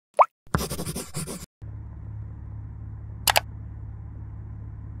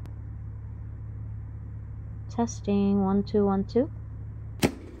Testing, 1 2 1 2.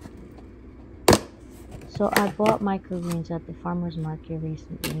 So I bought microgreens at the farmer's market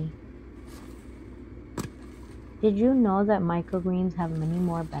recently. Did you know that microgreens have many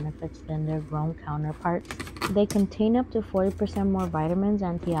more benefits than their grown counterparts? They contain up to 40% more vitamins,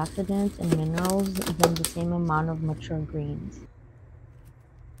 antioxidants, and minerals than the same amount of mature greens.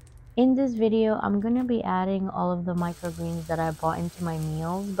 In this video, I'm going to be adding all of the microgreens that I bought into my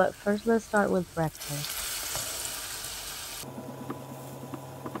meals, but first let's start with breakfast.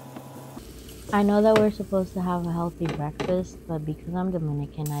 I know that we're supposed to have a healthy breakfast, but because I'm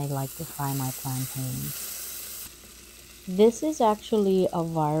Dominican, I like to fry my plantains. This is actually a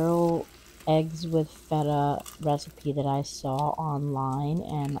viral eggs with feta recipe that I saw online,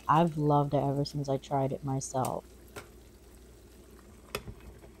 and I've loved it ever since I tried it myself.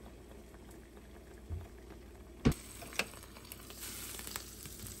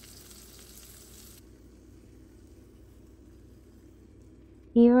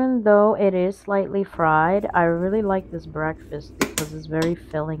 Even though it is slightly fried, I really like this breakfast because it's very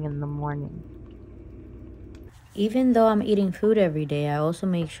filling in the morning. Even though I'm eating food every day, I also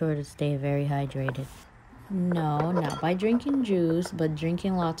make sure to stay very hydrated. No, not by drinking juice, but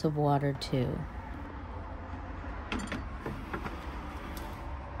drinking lots of water too.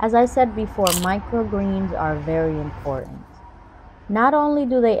 As I said before, microgreens are very important. Not only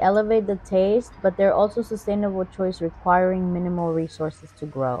do they elevate the taste, but they're also a sustainable choice requiring minimal resources to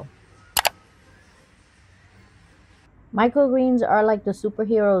grow. Microgreens are like the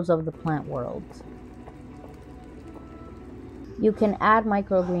superheroes of the plant world. You can add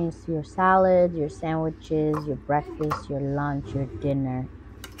microgreens to your salads, your sandwiches, your breakfast, your lunch, your dinner.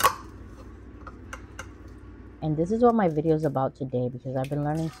 And this is what my video is about today because I've been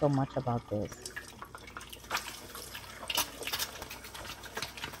learning so much about this.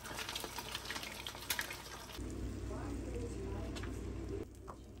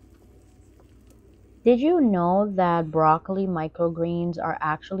 Did you know that broccoli microgreens are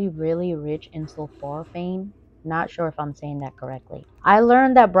actually really rich in sulforaphane? Not sure if I'm saying that correctly. I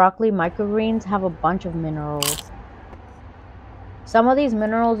learned that broccoli microgreens have a bunch of minerals. Some of these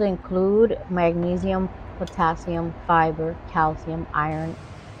minerals include magnesium, potassium, fiber, calcium, iron.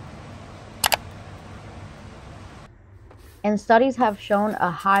 And studies have shown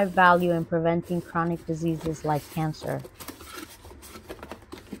a high value in preventing chronic diseases like cancer.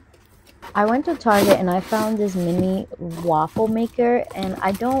 I went to Target and I found this mini waffle maker, and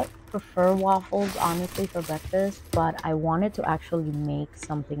I don't prefer waffles honestly for breakfast, but I wanted to actually make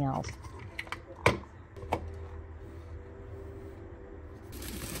something else.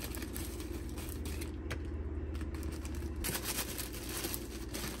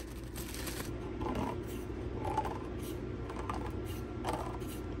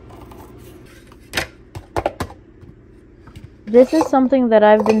 This is something that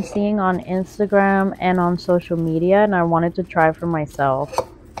I've been seeing on Instagram and on social media, and I wanted to try for myself.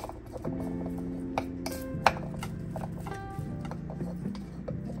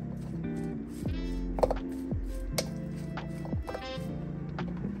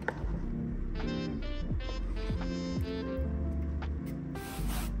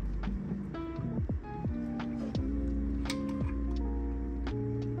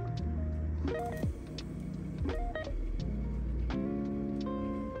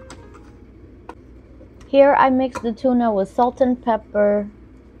 Here I mix the tuna with salt and pepper,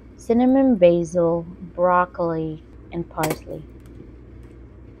 cinnamon, basil, broccoli, and parsley.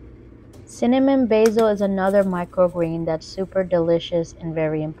 Cinnamon basil is another microgreen that's super delicious and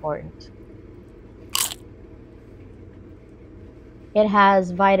very important. It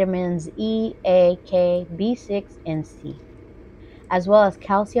has vitamins E, A, K, B6, and C, as well as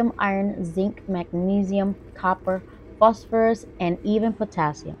calcium, iron, zinc, magnesium, copper, phosphorus, and even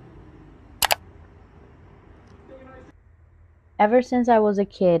potassium. Ever since I was a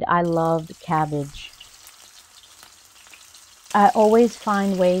kid, I loved cabbage. I always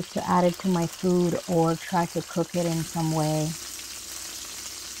find ways to add it to my food or try to cook it in some way.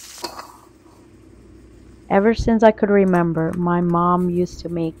 Ever since I could remember, my mom used to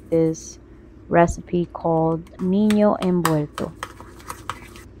make this recipe called niño envuelto.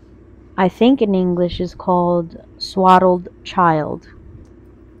 I think in English it's called swaddled child.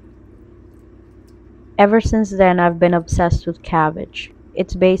 Ever since then, I've been obsessed with cabbage.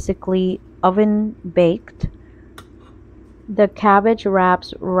 It's basically oven baked. The cabbage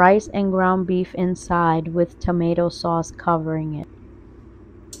wraps rice and ground beef inside with tomato sauce covering it.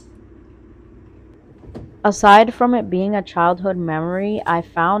 Aside from it being a childhood memory, I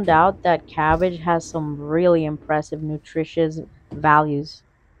found out that cabbage has some really impressive nutritious values.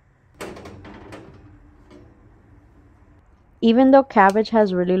 Even though cabbage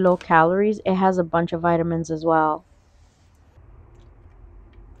has really low calories, it has a bunch of vitamins as well.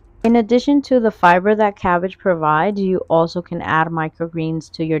 In addition to the fiber that cabbage provides, you also can add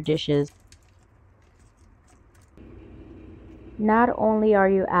microgreens to your dishes. Not only are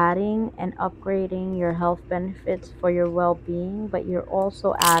you adding and upgrading your health benefits for your well-being, but you're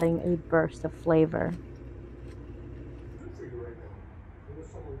also adding a burst of flavor.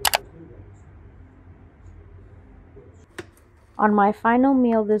 On my final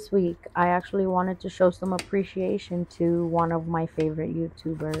meal this week, I actually wanted to show some appreciation to one of my favorite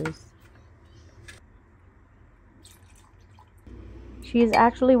YouTubers. She is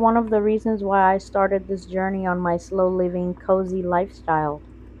actually one of the reasons why I started this journey on my slow living, cozy lifestyle.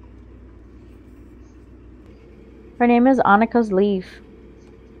 Her name is Annika's Leaf,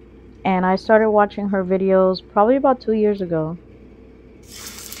 and I started watching her videos probably about 2 years ago.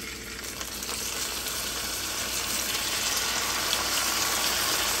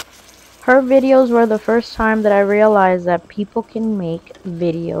 Her videos were the first time that I realized that people can make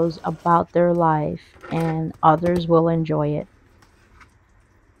videos about their life and others will enjoy it.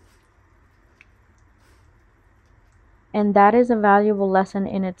 And that is a valuable lesson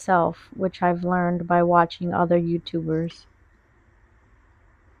in itself, which I've learned by watching other YouTubers.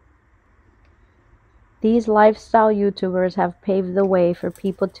 These lifestyle YouTubers have paved the way for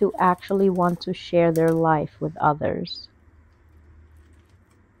people to actually want to share their life with others.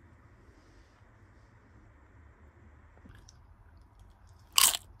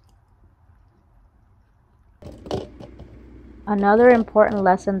 Another important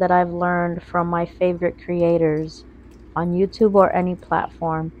lesson that I've learned from my favorite creators on YouTube or any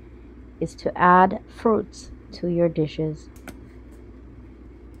platform is to add fruits to your dishes.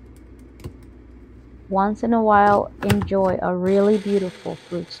 Once in a while, enjoy a really beautiful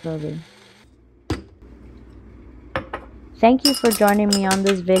fruit smoothie. Thank you for joining me on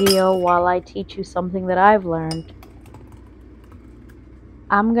this video while I teach you something that I've learned.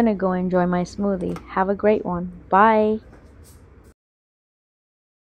 I'm gonna go enjoy my smoothie. Have a great one. Bye.